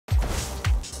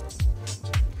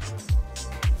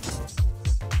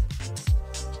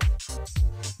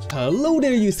Hello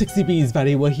there you sexy bees,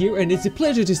 Vatiwah here, and it's a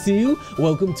pleasure to see you.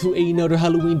 Welcome to another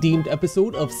Halloween themed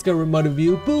episode of Skyrim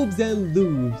review, Boobs and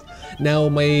Lubes. Now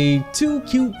my two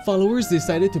cute followers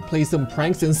decided to play some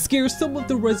pranks and scare some of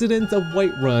the residents of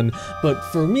Whiterun, but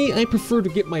for me I prefer to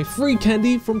get my free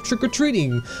candy from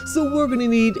trick-or-treating, so we're gonna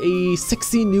need a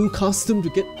sexy new costume to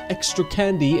get extra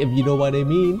candy, if you know what I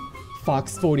mean.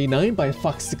 Fox 49 by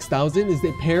Fox 6000 is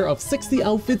a pair of 60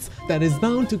 outfits that is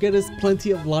bound to get us plenty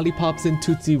of lollipops and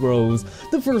Tootsie Rolls.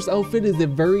 The first outfit is a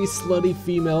very slutty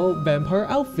female vampire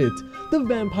outfit. The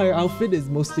vampire outfit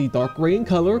is mostly dark gray in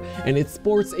color and it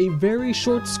sports a very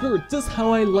short skirt, just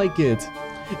how I like it.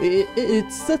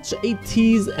 It's such a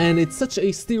tease and it's such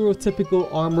a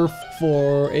stereotypical armor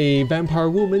for a vampire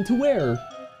woman to wear.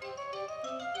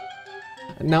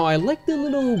 Now I like the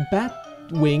little bat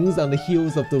wings on the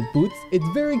heels of the boots. It's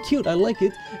very cute, I like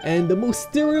it, and the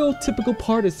most stereotypical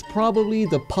part is probably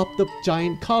the popped up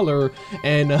giant collar,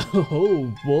 and oh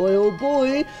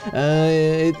boy,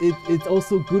 it's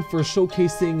also good for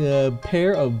showcasing a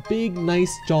pair of big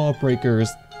nice jawbreakers.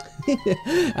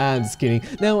 I'm just kidding.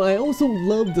 Now I also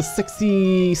love the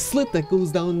sexy slit that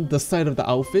goes down the side of the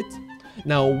outfit.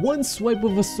 Now one swipe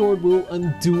of a sword will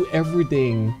undo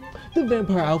everything. The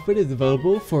vampire outfit is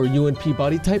available for UNP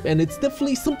body type, and it's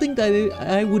definitely something that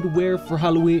I would wear for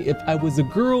Halloween if I was a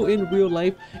girl in real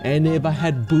life and if I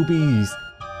had boobies.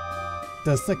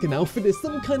 The second outfit is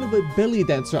some kind of a belly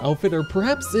dancer outfit, or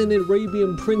perhaps an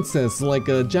Arabian princess like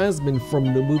Jasmine from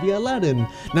the movie Aladdin.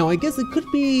 Now I guess it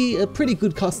could be a pretty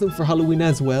good costume for Halloween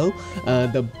as well.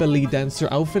 The belly dancer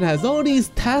outfit has all these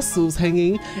tassels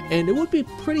hanging, and it would be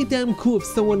pretty damn cool if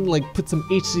someone like put some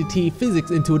HCT physics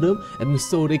into them, and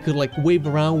so they could like wave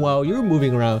around while you're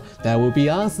moving around. That would be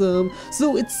awesome.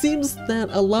 So it seems that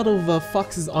a lot of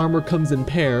Fox's armor comes in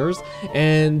pairs,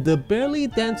 and the belly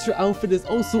dancer outfit is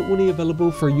also only available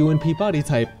for UNP body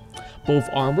type. Both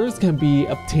armors can be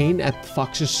obtained at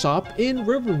Fox's shop in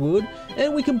Riverwood,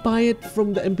 and we can buy it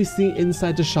from the NPC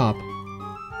inside the shop.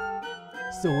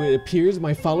 So it appears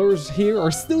my followers here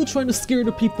are still trying to scare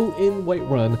the people in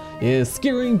Whiterun. Yeah,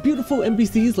 scaring beautiful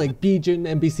NPCs like Bijin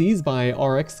NPCs by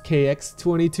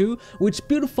RXKX22, which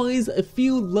beautifies a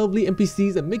few lovely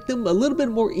NPCs and make them a little bit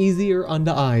more easier on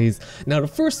the eyes. Now the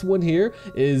first one here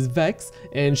is Vex,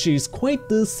 and she's quite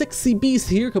the sexy beast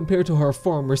here compared to her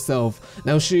former self.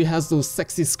 Now she has those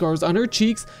sexy scars on her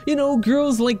cheeks. You know,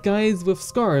 girls like guys with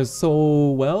scars,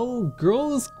 so well,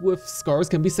 girls with scars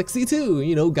can be sexy too.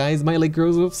 You know, guys might like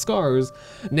girls with scars.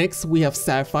 Next we have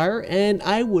Sapphire, and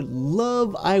I would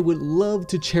love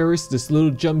to cherish this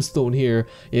little gemstone here.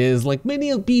 Is like many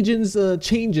of Bijin's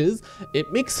changes,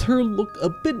 it makes her look a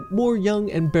bit more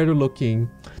young and better looking.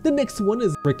 The next one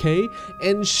is Rickay,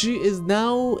 and she is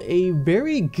now a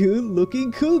very good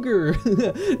looking cougar.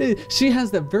 She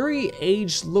has that very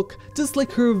aged look, just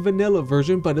like her vanilla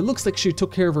version, but it looks like she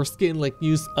took care of her skin, like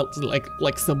used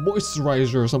like some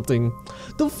moisturizer or something.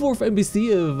 The fourth NPC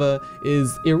is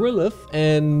Irilith,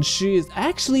 and she is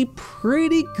actually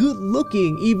pretty good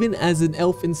looking even as an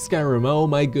elf in Skyrim. Oh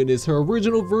my goodness, her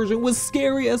original version was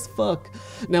scary as fuck.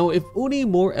 Now if only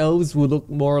more elves would look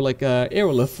more like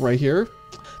Irilith right here.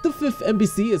 The fifth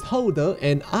NPC is Hulda,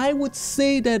 and I would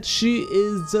say that she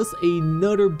is just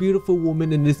another beautiful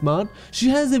woman in this mod. She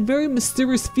has a very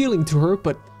mysterious feeling to her,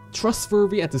 but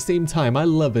trustworthy at the same time. I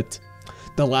love it.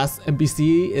 The last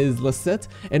NPC is Lisette,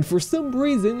 and for some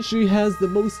reason she has the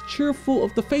most cheerful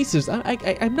of the faces.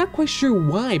 I'm not quite sure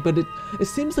why, but it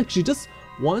seems like she just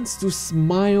wants to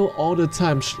smile all the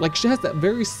time. Like she has that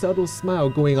very subtle smile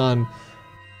going on.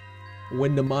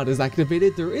 When the mod is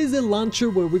activated, there is a launcher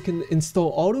where we can install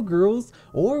all the girls,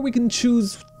 or we can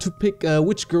choose to pick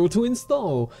which girl to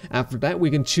install. After that, we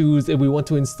can choose if we want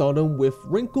to install them with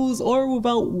wrinkles or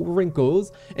without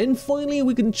wrinkles. And finally,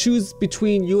 we can choose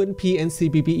between UNP and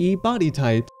CBBE body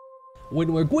type.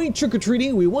 When we're going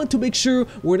trick-or-treating, we want to make sure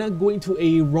we're not going to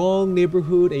a wrong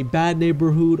neighborhood, a bad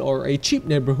neighborhood, or a cheap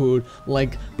neighborhood,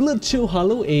 like Bloodchill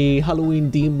Hollow, a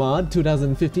Halloween theme mod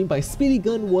 2015 by Speedy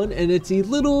Gun 1, and it's a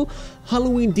little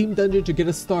Halloween themed dungeon to get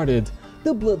us started.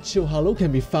 The Bloodchill Hollow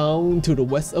can be found to the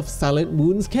west of Silent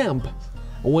Moon's camp.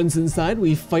 Once inside,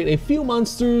 we fight a few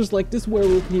monsters like this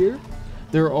werewolf here.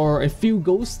 There are a few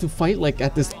ghosts to fight, like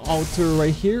at this altar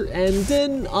right here, and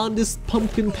then on this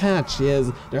pumpkin patch.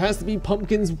 Yes, there has to be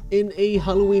pumpkins in a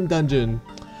Halloween dungeon.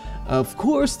 Of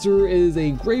course, there is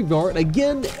a graveyard.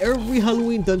 Again, every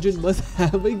Halloween dungeon must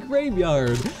have a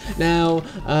graveyard. Now,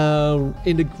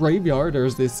 in the graveyard,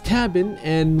 there's this cabin,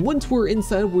 and once we're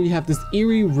inside, we have this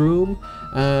eerie room,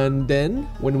 and then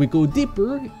when we go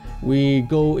deeper, we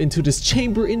go into this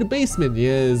chamber in the basement.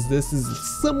 Yes, this is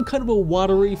some kind of a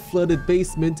watery, flooded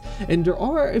basement, and there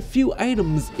are a few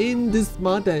items in this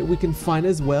mod that we can find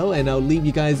as well, and I'll leave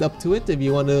you guys up to it if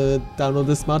you want to download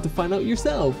this mod to find out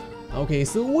yourself. Okay,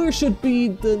 so where should be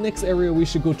the next area we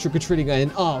should go trick-or-treating in?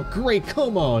 Oh, great,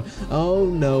 come on. Oh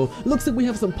no, looks like we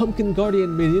have some pumpkin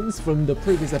guardian minions from the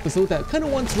previous episode that kind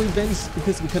of wants revenge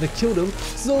because we kind of killed them.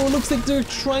 So it looks like they're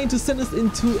trying to send us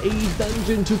into a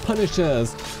dungeon to punish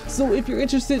us. So if you're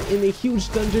interested in a huge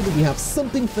dungeon, we have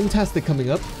something fantastic coming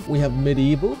up. We have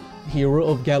MediEvil, Hero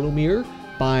of Gallowmere,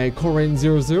 by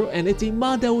KorinOo, and it's a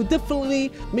mod that will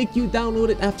definitely make you download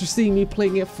it after seeing me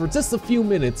playing it for just a few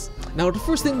minutes. Now the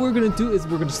first thing we're gonna do is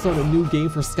we're gonna start a new game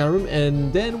for Skyrim,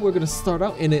 and then we're gonna start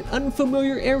out in an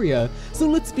unfamiliar area. So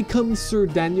let's become Sir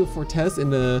Daniel Fortes in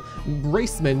the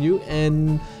race menu,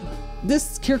 and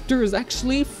this character is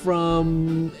actually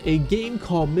from a game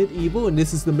called MediEvil, and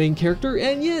this is the main character,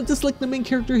 and yeah, just like the main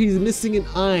character, he's missing an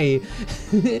eye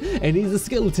and he's a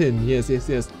skeleton. Yes.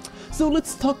 So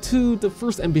let's talk to the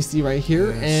first NPC right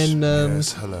here, and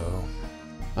yes, hello.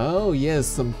 Oh yes,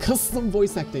 some custom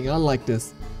voice acting. I like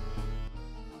this.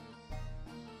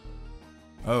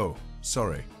 Oh,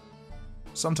 sorry.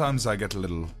 Sometimes I get a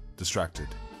little distracted.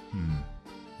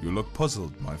 You look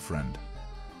puzzled, my friend.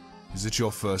 Is it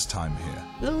your first time here?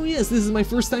 Oh yes, this is my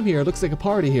first time here. It looks like a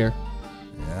party here.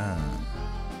 Yeah.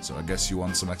 So I guess you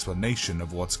want some explanation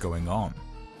of what's going on.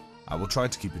 I will try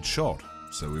to keep it short,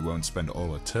 so we won't spend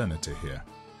all eternity here.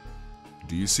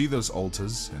 Do you see those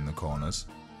altars in the corners?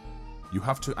 You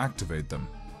have to activate them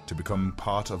to become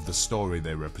part of the story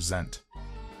they represent.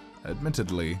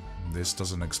 Admittedly, this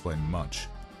doesn't explain much,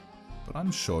 but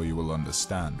I'm sure you will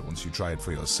understand once you try it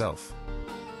for yourself.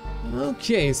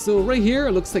 Okay, so right here,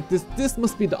 it looks like this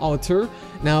must be the altar.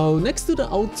 Now, next to the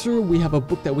altar, we have a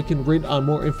book that we can read on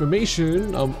more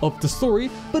information of the story,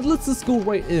 but let's just go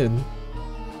right in.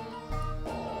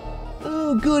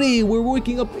 Oh goody, we're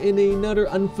waking up in another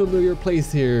unfamiliar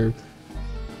place here.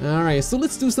 Alright, so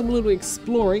let's do some little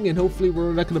exploring, and hopefully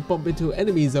we're not gonna bump into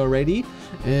enemies already.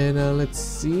 And let's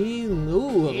see.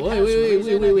 Oh,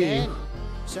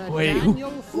 wait,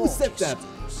 who said that?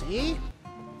 See?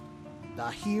 The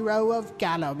hero of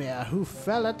Gallowmere who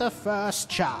fell at the first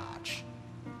charge.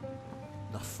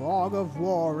 The fog of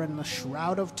war and the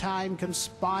shroud of time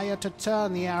conspire to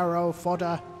turn the arrow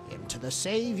fodder into the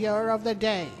savior of the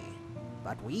day.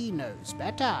 But we knows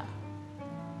better.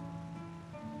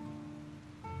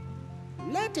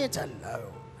 Let it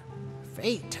alone.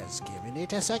 Fate has given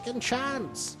it a second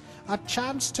chance. A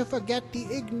chance to forget the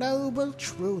ignoble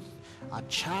truth. A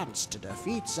chance to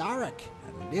defeat Zarek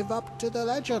and live up to the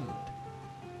legend.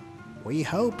 We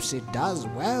hopes it does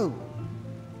well.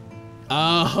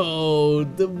 Oh,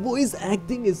 the voice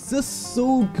acting is just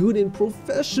so good and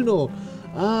professional.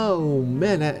 Oh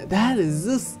man, that is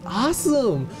just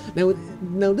awesome.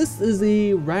 Now this is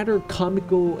a rather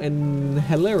comical and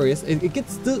hilarious. It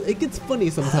gets funny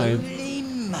sometimes. Holy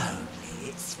moly,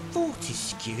 it's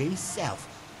Fortescue himself.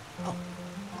 Oh,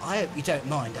 I hope you don't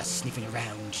mind us sniffing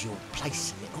around your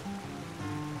place a little.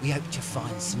 We hope to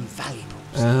find some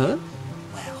valuables.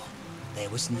 Well, there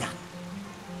was none.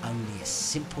 Only a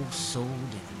simple sword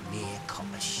and a mere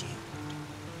copper shield.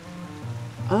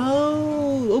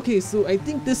 Oh, okay, so I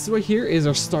think this right here is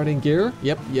our starting gear.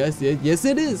 Yep, yes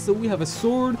it is. So we have a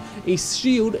sword, a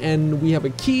shield, and we have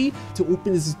a key to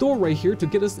open this door right here to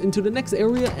get us into the next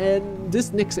area, and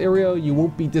this next area you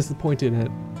won't be disappointed at.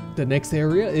 The next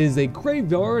area is a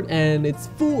graveyard, and it's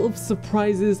full of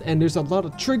surprises, and there's a lot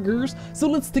of triggers, so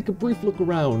let's take a brief look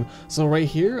around. So right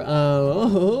here, it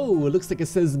looks like it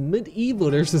says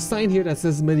MediEvil. There's a sign here that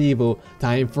says MediEvil.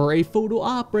 Time for a photo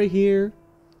op right here.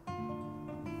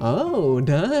 Oh,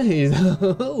 nice.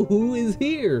 Who is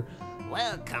here?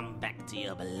 Welcome back to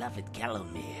your beloved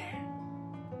Gallowmere.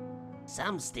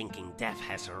 Some stinking death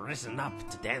has risen up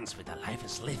to dance with the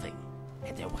lifeless living,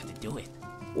 and they want to do it.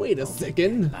 Wait a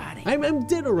second. I'm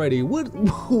dead already.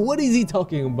 What is he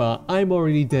talking about? I'm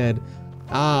already dead.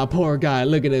 Ah, poor guy.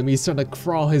 Look at him. He's trying to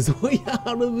crawl his way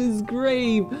out of his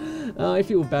grave. I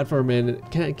feel bad for a minute.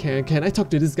 Can I talk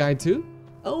to this guy too?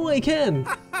 Oh, I can.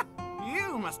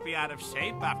 You must be out of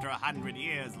shape after 100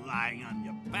 years lying on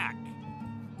your back.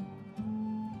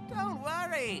 Don't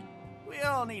worry. We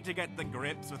all need to get the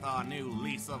grips with our new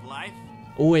lease of life.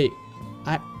 Wait,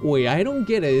 I don't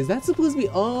get it. Is that supposed to be?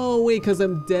 Oh, wait, because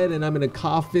I'm dead and I'm in a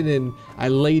coffin and I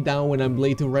lay down when I'm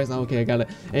laid to rest. Okay, I got it.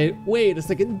 And wait a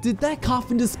second. Did that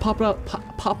coffin just pop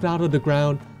out of the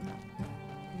ground?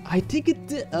 I think it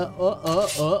did.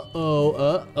 What's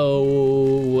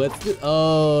it?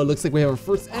 Oh, looks like we have our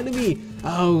first enemy.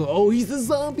 Oh, he's a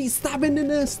zombie. Stab him in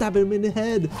the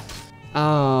head.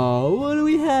 Oh, what do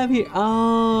we have here?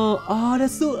 Oh,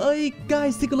 that's so. Hey,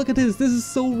 guys, take a look at this. This is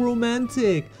so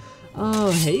romantic.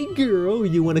 Oh, hey girl,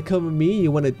 you wanna come with me?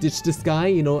 You wanna ditch this guy?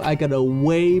 You know, I got a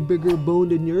way bigger bone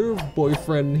than your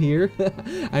boyfriend here.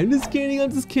 I'm just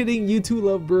kidding. You two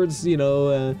lovebirds,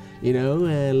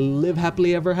 live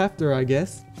happily ever after, I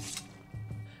guess.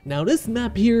 Now this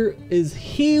map here is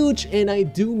huge, and I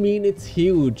do mean it's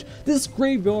huge. This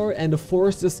graveyard and the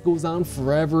forest just goes on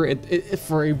forever,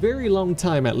 for a very long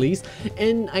time at least,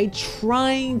 and I'm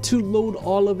trying to load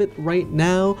all of it right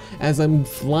now as I'm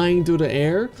flying through the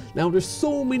air. Now there's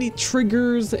so many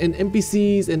triggers and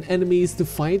NPCs and enemies to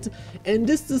fight, and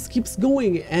this just keeps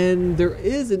going, and there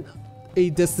is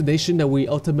a destination that we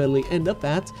ultimately end up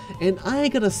at, and I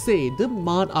gotta say, the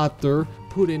mod author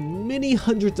put in many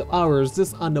hundreds of hours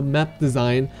just on the map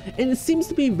design, and it seems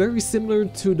to be very similar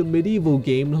to the MediEvil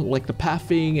game, like the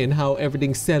pathing and how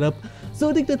everything's set up, so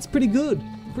I think that's pretty good,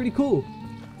 pretty cool.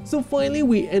 So finally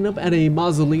we end up at a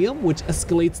mausoleum, which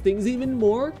escalates things even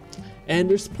more, and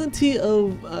there's plenty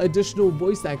of additional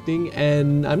voice acting,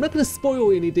 and I'm not gonna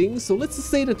spoil anything, so let's just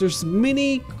say that there's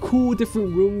many cool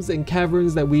different rooms and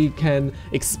caverns that we can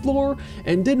explore,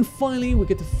 and then finally we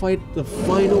get to fight the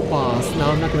final boss. Now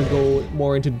I'm not gonna go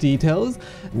more into details.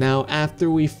 Now after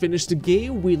we finish the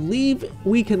game,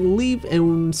 we can leave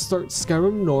and start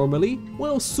Skyrim normally.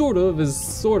 Well, sort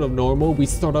of normal. We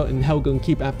start out in Helgen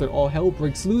Keep after all hell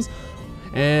breaks loose.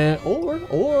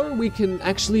 Or we can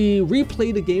actually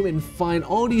replay the game and find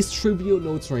all these trivial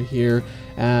notes right here,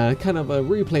 kind of a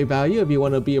replay value if you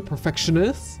want to be a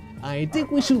perfectionist. I think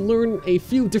we should learn a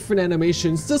few different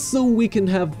animations just so we can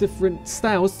have different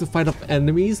styles to fight off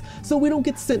enemies so we don't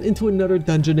get sent into another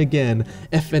dungeon again.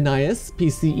 FNIS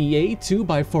PCEA2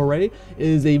 by Fore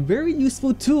is a very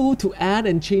useful tool to add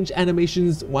and change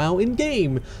animations while in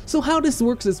game. So how this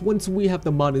works is once we have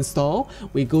the mod installed,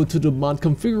 we go to the mod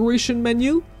configuration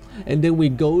menu, and then we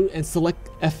go and select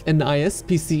FNIS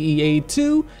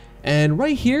PCEA2. And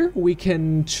right here, we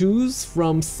can choose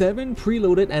from 7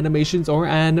 preloaded animations or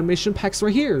animation packs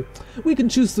right here. We can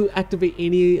choose to activate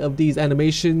any of these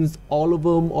animations, all of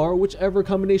them, or whichever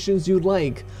combinations you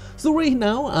like. So right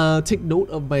now, take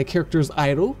note of my character's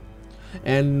idle.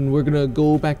 And we're gonna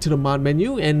go back to the mod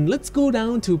menu, and let's go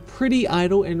down to pretty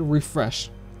idle and refresh.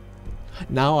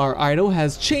 Now our idle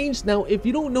has changed. Now if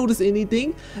you don't notice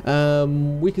anything,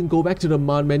 we can go back to the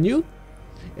mod menu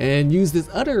and use this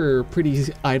other pretty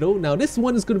idle. Now this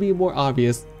one is going to be more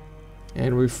obvious.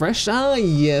 And refresh.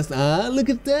 Yes, look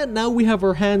at that. Now we have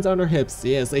our hands on our hips.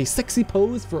 Yes, a sexy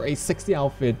pose for a sexy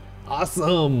outfit.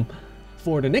 Awesome.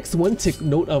 For the next one, take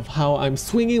note of how I'm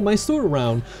swinging my sword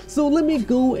around. So let me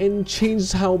go and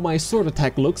change how my sword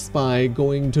attack looks by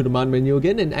going to the mod menu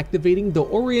again and activating the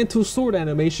Oriental sword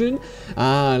animation.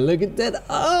 Look at that.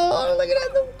 Oh, look at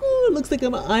that. So cool. It looks like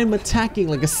I'm attacking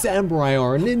like a samurai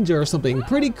or a ninja or something.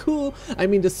 Pretty cool. I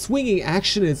mean, the swinging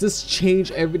action is just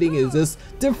changed. Everything is just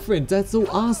different. That's so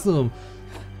awesome.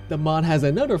 The mod has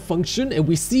another function, and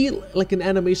we see like an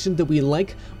animation that we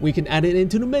like, we can add it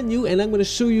into the menu, and I'm going to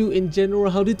show you in general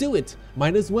how to do it.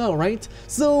 Might as well, right?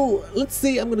 So let's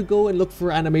say I'm going to go and look for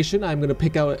animation. I'm going to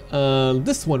pick out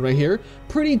this one right here,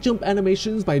 Pretty Jump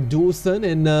Animations by Dual Sun,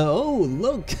 and oh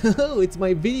look, it's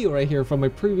my video right here from my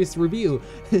previous review.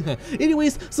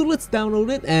 Anyways, so let's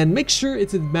download it and make sure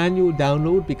it's a manual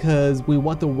download because we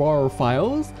want the RAW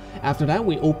files. After that,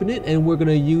 we open it and we're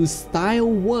gonna use style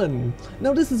 1.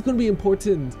 Now this is gonna be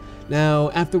important.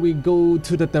 Now after we go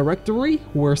to the directory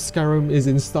where Skyrim is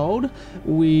installed,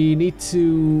 we need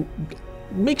to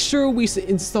make sure we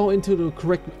install into the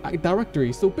correct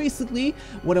directory. So basically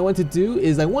what I want to do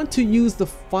is I want to use the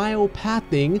file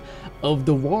pathing of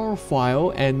the RAW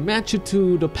file and match it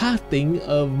to the pathing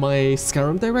of my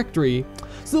Skyrim directory.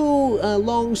 So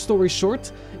long story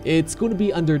short, it's going to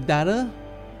be under data,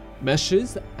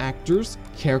 meshes, actors,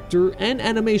 character, and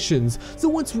animations. So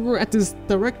once we're at this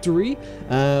directory,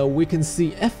 we can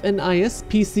see FNIS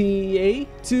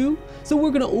PCEA2. So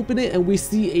we're gonna open it and we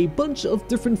see a bunch of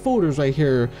different folders right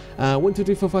here. 1, 2,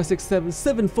 3, 4, 5, 6,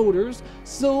 7 folders.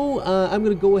 So I'm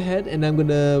gonna go ahead and I'm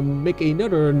gonna make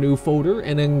another new folder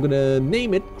and I'm gonna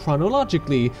name it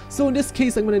chronologically. So in this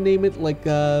case, I'm gonna name it like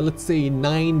let's say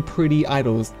 9 Pretty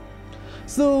Idols.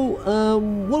 So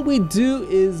what we do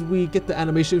is we get the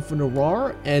animation from the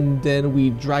RAW and then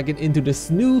we drag it into this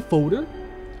new folder.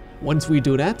 Once we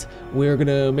do that, we're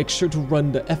gonna make sure to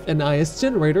run the FNIS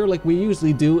generator like we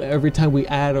usually do every time we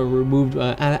add or remove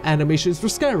animations for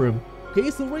Skyrim. Okay,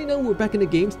 so right now we're back in the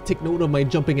game. Take note of my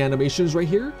jumping animations right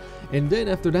here. And then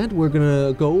after that, we're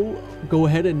gonna go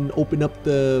ahead and open up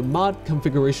the mod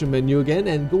configuration menu again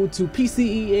and go to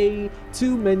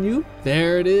PCEA2 menu.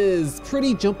 There it is,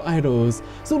 pretty jump idols.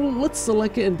 So let's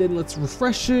select it and then let's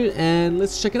refresh it and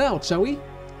let's check it out, shall we?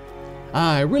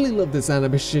 I really love this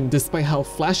animation despite how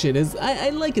flashy it is. I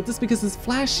like it just because it's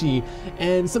flashy,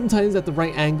 and sometimes at the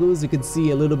right angles you can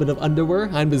see a little bit of underwear.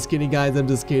 I'm just kidding guys, I'm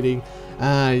just kidding.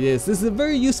 Yes, this is a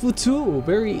very useful tool,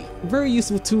 very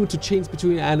useful tool to change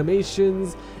between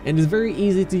animations, and it's very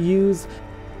easy to use.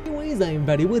 Anyways, I am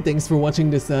Vatiwah. Thanks for watching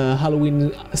this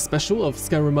Halloween special of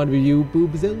Skyrim mod review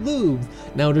Boobs and Lubes.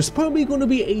 Now there's probably going to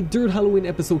be a Dirt Halloween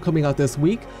episode coming out this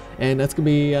week, and that's going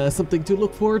to be something to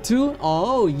look forward to.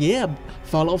 Oh yeah,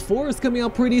 Fallout 4 is coming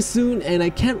out pretty soon, and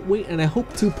I can't wait, and I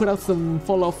hope to put out some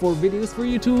Fallout 4 videos for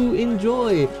you to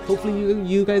enjoy. Hopefully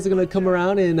you guys are going to come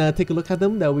around and take a look at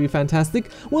them. That would be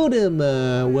fantastic. Well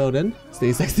then,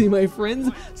 stay sexy my friends,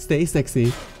 stay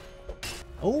sexy.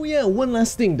 Oh yeah, one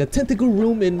last thing, the tentacle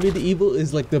room in MediEvil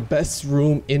is like the best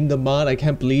room in the mod, I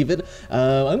can't believe it.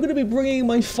 I'm gonna be bringing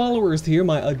my followers here,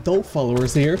 my adult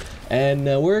followers here, and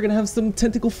we're gonna have some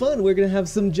tentacle fun, we're gonna have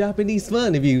some Japanese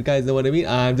fun, if you guys know what I mean.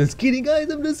 I'm just kidding guys,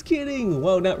 I'm just kidding.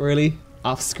 Well, not really.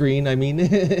 Off screen, I mean.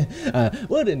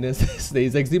 Well then, stay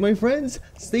sexy my friends,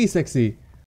 stay sexy.